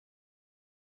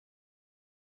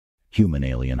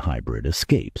human-alien hybrid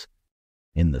escapes.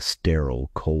 In the sterile,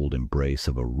 cold embrace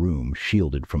of a room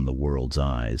shielded from the world's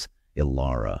eyes,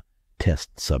 Ilara,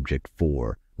 test subject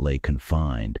 4, lay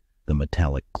confined. The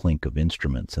metallic clink of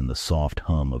instruments and the soft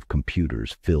hum of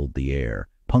computers filled the air,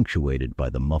 punctuated by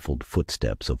the muffled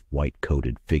footsteps of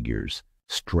white-coated figures.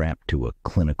 Strapped to a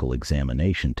clinical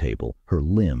examination table, her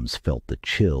limbs felt the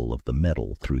chill of the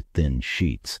metal through thin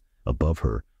sheets. Above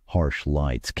her, harsh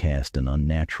lights cast an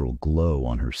unnatural glow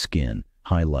on her skin,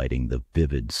 highlighting the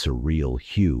vivid, surreal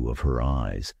hue of her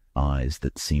eyes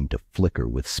that seemed to flicker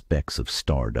with specks of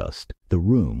stardust. The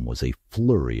room was a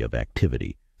flurry of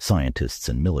activity. Scientists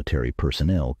and military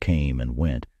personnel came and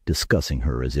went, discussing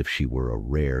her as if she were a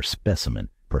rare specimen,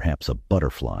 perhaps a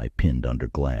butterfly pinned under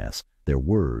glass. Their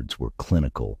words were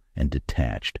clinical and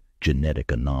detached: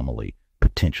 genetic anomaly,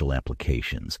 potential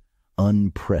applications,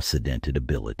 unprecedented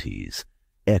abilities,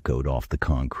 echoed off the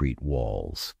concrete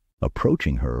walls.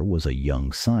 Approaching her was a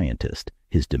young scientist,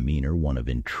 his demeanor one of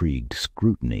intrigued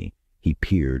scrutiny. He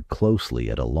peered closely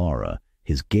at Ilara,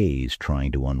 his gaze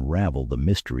trying to unravel the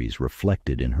mysteries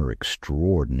reflected in her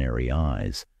extraordinary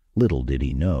eyes. Little did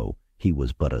he know, he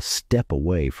was but a step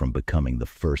away from becoming the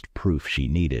first proof she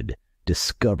needed,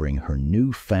 discovering her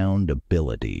newfound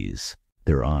abilities.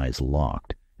 Their eyes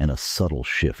locked, and a subtle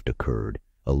shift occurred.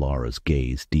 Ilara's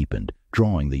gaze deepened,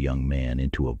 drawing the young man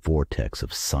into a vortex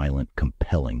of silent,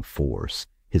 compelling force.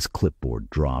 His clipboard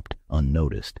dropped,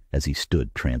 unnoticed, as he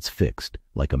stood transfixed,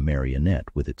 like a marionette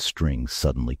with its strings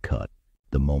suddenly cut.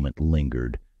 The moment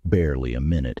lingered, barely a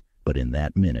minute, but in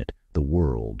that minute the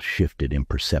world shifted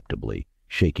imperceptibly.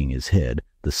 Shaking his head,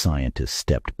 the scientist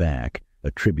stepped back,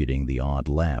 attributing the odd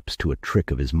lapse to a trick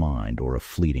of his mind or a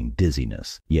fleeting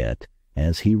dizziness. Yet,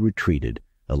 as he retreated,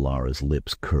 Ilara's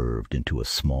lips curved into a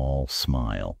small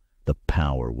smile. The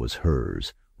power was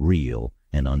hers, real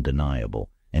and undeniable,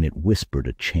 and it whispered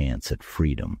a chance at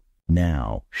freedom.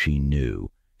 Now she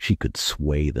knew. She could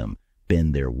sway them,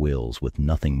 bend their wills with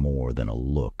nothing more than a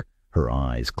look. Her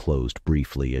eyes closed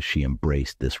briefly as she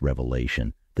embraced this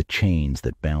revelation. The chains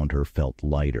that bound her felt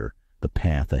lighter, the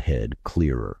path ahead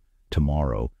clearer.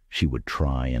 Tomorrow she would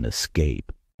try and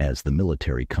escape. As the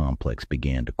military complex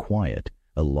began to quiet,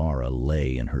 Ilara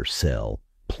lay in her cell,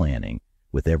 planning.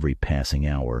 With every passing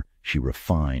hour, she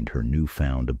refined her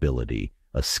newfound ability,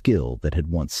 a skill that had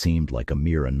once seemed like a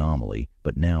mere anomaly,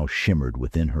 but now shimmered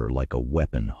within her like a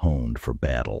weapon honed for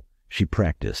battle. She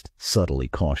practiced, subtly,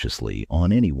 cautiously,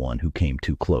 on anyone who came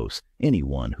too close,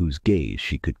 anyone whose gaze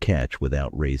she could catch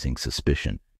without raising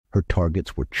suspicion. Her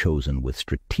targets were chosen with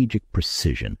strategic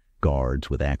precision: guards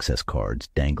with access cards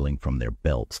dangling from their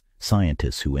belts,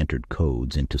 scientists who entered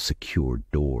codes into secured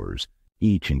doors.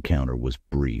 Each encounter was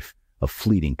brief, a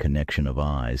fleeting connection of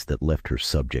eyes that left her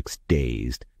subjects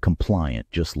dazed, compliant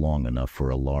just long enough for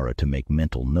Ilara to make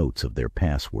mental notes of their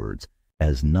passwords.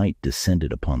 As night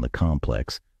descended upon the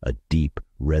complex, a deep,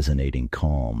 resonating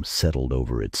calm settled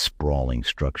over its sprawling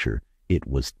structure. It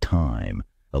was time.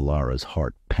 Ilara's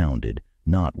heart pounded,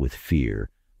 not with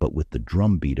fear, but with the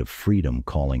drumbeat of freedom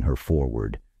calling her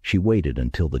forward. She waited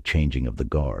until the changing of the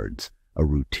guards, a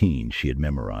routine she had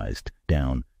memorized,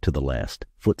 down to the last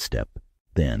footstep.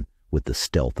 Then, with the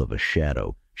stealth of a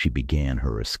shadow, she began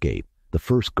her escape. The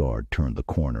first guard turned the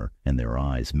corner, and their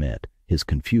eyes met. His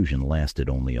confusion lasted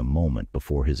only a moment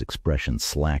before his expression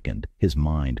slackened, his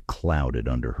mind clouded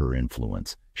under her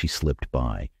influence. She slipped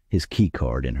by, his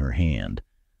keycard in her hand.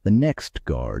 The next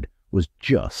guard was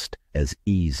just as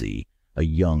easy, a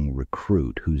young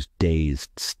recruit whose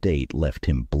dazed state left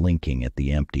him blinking at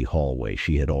the empty hallway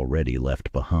she had already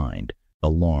left behind.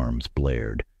 Alarms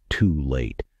blared, too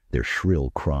late, their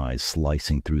shrill cries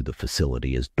slicing through the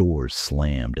facility as doors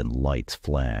slammed and lights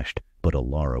flashed. But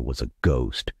Ilara was a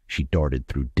ghost. She darted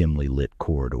through dimly lit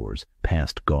corridors,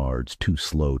 past guards too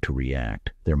slow to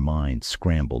react, their minds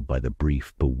scrambled by the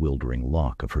brief, bewildering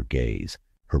lock of her gaze.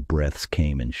 Her breaths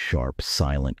came in sharp,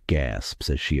 silent gasps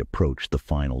as she approached the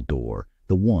final door,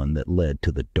 the one that led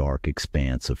to the dark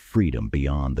expanse of freedom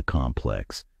beyond the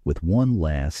complex. With one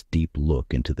last deep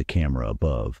look into the camera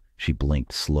above, she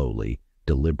blinked slowly,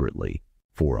 deliberately.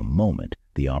 For a moment,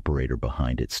 the operator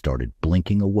behind it started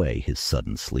blinking away his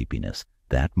sudden sleepiness.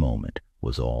 That moment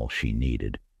was all she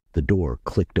needed. The door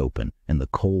clicked open, and the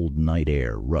cold night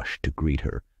air rushed to greet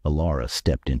her. Ilara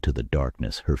stepped into the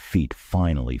darkness, her feet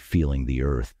finally feeling the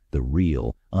earth, the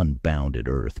real, unbounded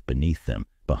earth beneath them.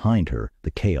 Behind her,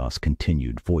 the chaos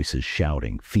continued, voices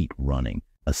shouting, feet running.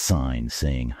 A sign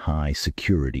saying High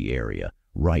Security Area,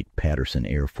 Wright-Patterson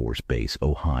Air Force Base,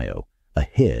 Ohio.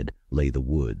 Ahead lay the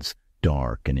woods,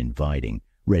 dark and inviting,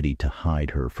 ready to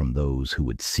hide her from those who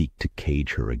would seek to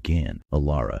cage her again.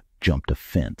 Ilara jumped a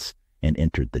fence, and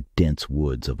entered the dense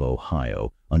woods of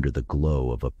Ohio under the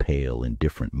glow of a pale,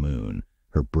 indifferent moon.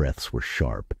 Her breaths were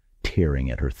sharp, tearing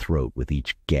at her throat with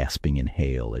each gasping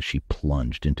inhale as she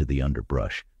plunged into the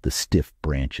underbrush, the stiff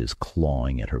branches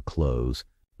clawing at her clothes.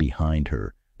 Behind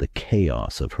her, the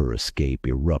chaos of her escape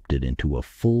erupted into a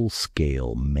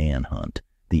full-scale manhunt.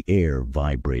 The air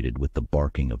vibrated with the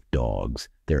barking of dogs,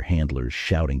 their handlers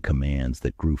shouting commands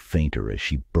that grew fainter as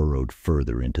she burrowed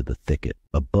further into the thicket.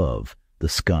 Above, the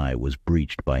sky was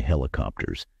breached by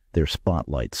helicopters. Their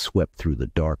spotlights swept through the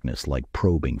darkness like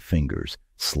probing fingers,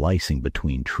 slicing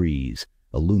between trees,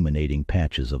 illuminating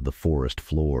patches of the forest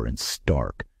floor in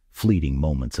stark, fleeting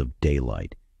moments of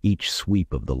daylight. Each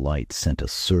sweep of the light sent a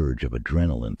surge of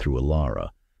adrenaline through Alara,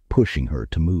 pushing her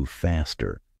to move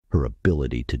faster. Her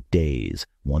ability to daze,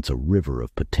 once a river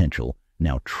of potential,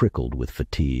 now trickled with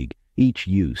fatigue. Each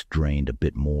use drained a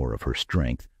bit more of her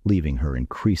strength, leaving her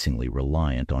increasingly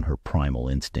reliant on her primal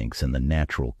instincts and the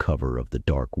natural cover of the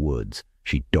dark woods.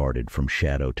 She darted from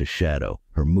shadow to shadow,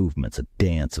 her movements a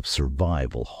dance of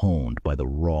survival honed by the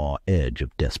raw edge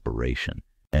of desperation.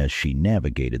 As she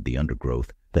navigated the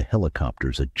undergrowth, the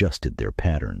helicopters adjusted their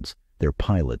patterns. Their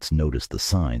pilots noticed the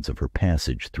signs of her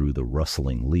passage through the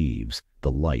rustling leaves.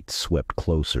 The light swept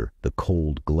closer, the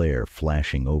cold glare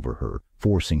flashing over her,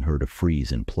 forcing her to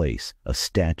freeze in place, a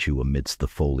statue amidst the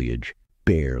foliage,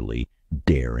 barely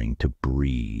daring to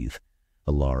breathe.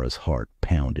 Alara's heart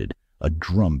pounded, a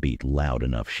drumbeat loud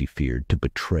enough, she feared, to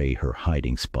betray her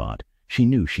hiding spot. She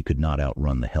knew she could not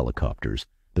outrun the helicopters.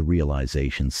 The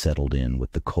realization settled in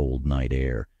with the cold night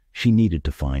air. She needed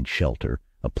to find shelter,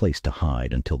 a place to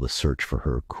hide until the search for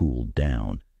her cooled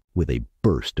down. With a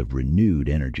burst of renewed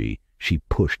energy, she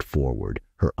pushed forward,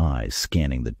 her eyes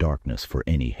scanning the darkness for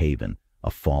any haven,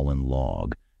 a fallen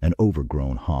log, an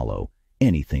overgrown hollow,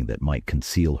 anything that might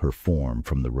conceal her form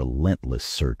from the relentless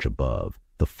search above.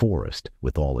 The forest,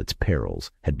 with all its perils,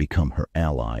 had become her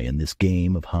ally in this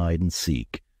game of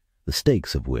hide-and-seek, the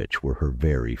stakes of which were her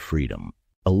very freedom.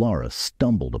 Alara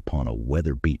stumbled upon a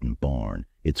weather-beaten barn,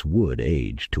 its wood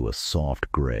aged to a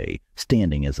soft gray,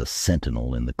 standing as a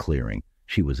sentinel in the clearing.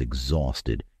 She was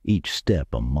exhausted, each step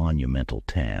a monumental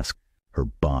task, her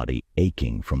body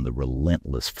aching from the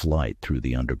relentless flight through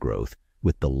the undergrowth.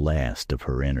 With the last of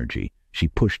her energy, she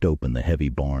pushed open the heavy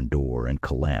barn door and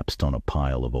collapsed on a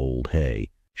pile of old hay.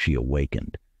 She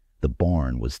awakened. The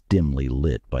barn was dimly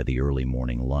lit by the early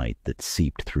morning light that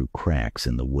seeped through cracks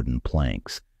in the wooden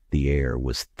planks. The air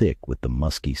was thick with the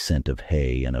musky scent of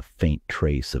hay and a faint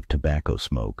trace of tobacco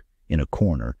smoke. In a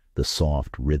corner, the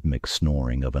soft, rhythmic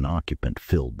snoring of an occupant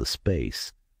filled the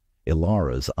space.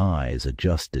 Ilara's eyes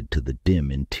adjusted to the dim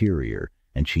interior,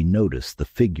 and she noticed the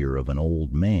figure of an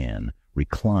old man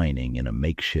reclining in a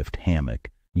makeshift hammock.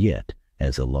 Yet,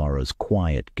 as Ilara's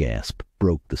quiet gasp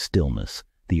broke the stillness,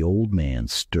 the old man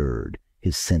stirred,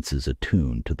 his senses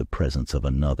attuned to the presence of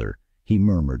another. He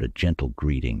murmured a gentle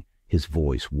greeting, his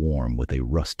voice warm with a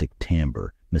rustic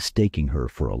timbre, mistaking her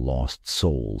for a lost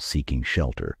soul seeking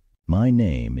shelter. "My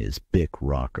name is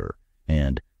B.N.Rocker,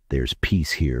 and there's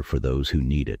peace here for those who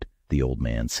need it," the old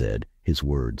man said, his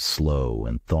words slow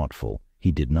and thoughtful.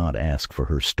 He did not ask for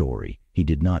her story. He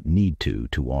did not need to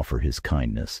offer his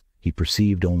kindness. He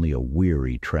perceived only a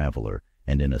weary traveler,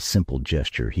 and in a simple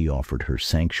gesture he offered her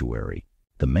sanctuary.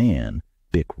 The man,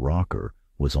 B.N.Rocker,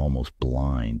 was almost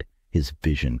blind, his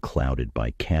vision clouded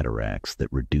by cataracts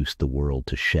that reduced the world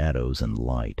to shadows and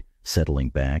light. Settling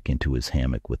back into his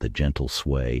hammock with a gentle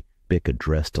sway, Bick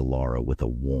addressed Alara with a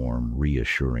warm,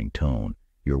 reassuring tone.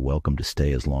 "You're welcome to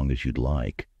stay as long as you'd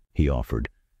like," he offered.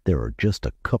 "There are just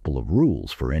a couple of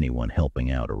rules for anyone helping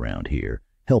out around here.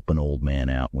 Help an old man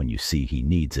out when you see he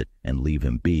needs it, and leave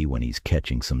him be when he's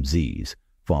catching some Z's.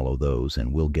 Follow those,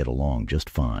 and we'll get along just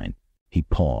fine." He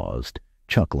paused,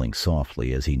 chuckling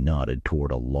softly as he nodded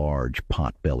toward a large,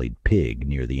 pot-bellied pig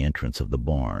near the entrance of the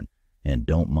barn. "And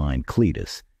don't mind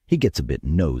Cletus. He gets a bit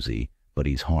nosy, but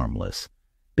he's harmless."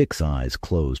 Bick's eyes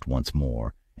closed once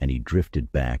more, and he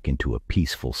drifted back into a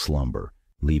peaceful slumber,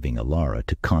 leaving Alara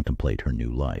to contemplate her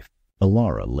new life.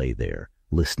 Alara lay there,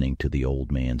 listening to the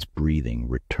old man's breathing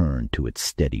return to its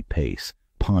steady pace,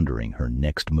 pondering her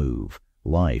next move.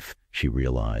 Life, she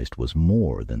realized, was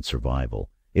more than survival.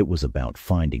 It was about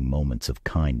finding moments of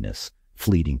kindness,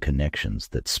 fleeting connections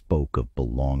that spoke of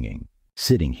belonging.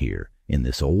 Sitting here, in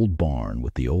this old barn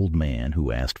with the old man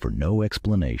who asked for no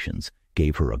explanations,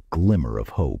 gave her a glimmer of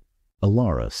hope.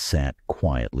 Alara sat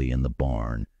quietly in the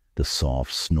barn, the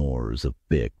soft snores of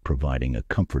Bick providing a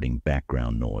comforting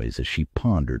background noise as she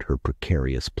pondered her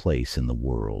precarious place in the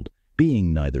world.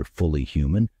 Being neither fully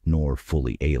human nor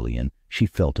fully alien, she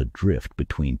felt adrift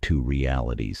between two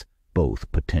realities, both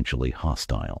potentially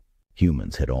hostile.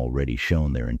 Humans had already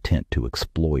shown their intent to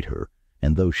exploit her,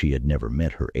 and though she had never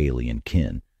met her alien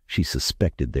kin, she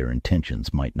suspected their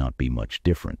intentions might not be much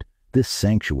different. This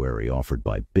sanctuary offered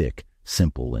by Bick,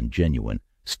 simple and genuine,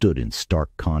 stood in stark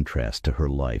contrast to her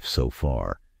life so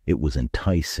far. It was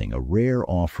enticing, a rare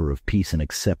offer of peace and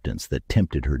acceptance that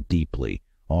tempted her deeply,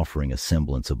 offering a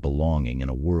semblance of belonging in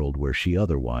a world where she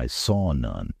otherwise saw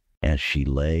none. As she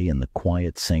lay in the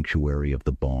quiet sanctuary of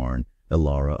the barn,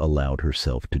 Elara allowed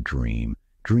herself to dream,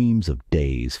 dreams of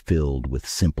days filled with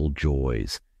simple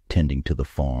joys, tending to the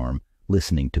farm,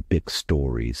 listening to Bick's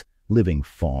stories, living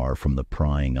far from the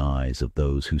prying eyes of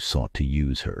those who sought to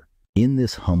use her. In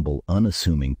this humble,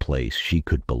 unassuming place she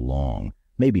could belong,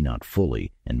 maybe not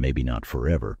fully and maybe not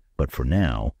forever, but for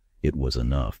now it was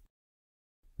enough.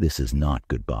 This is not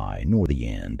goodbye, nor the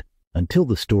end. Until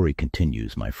the story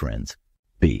continues, my friends.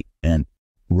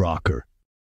 B.N.Rocker.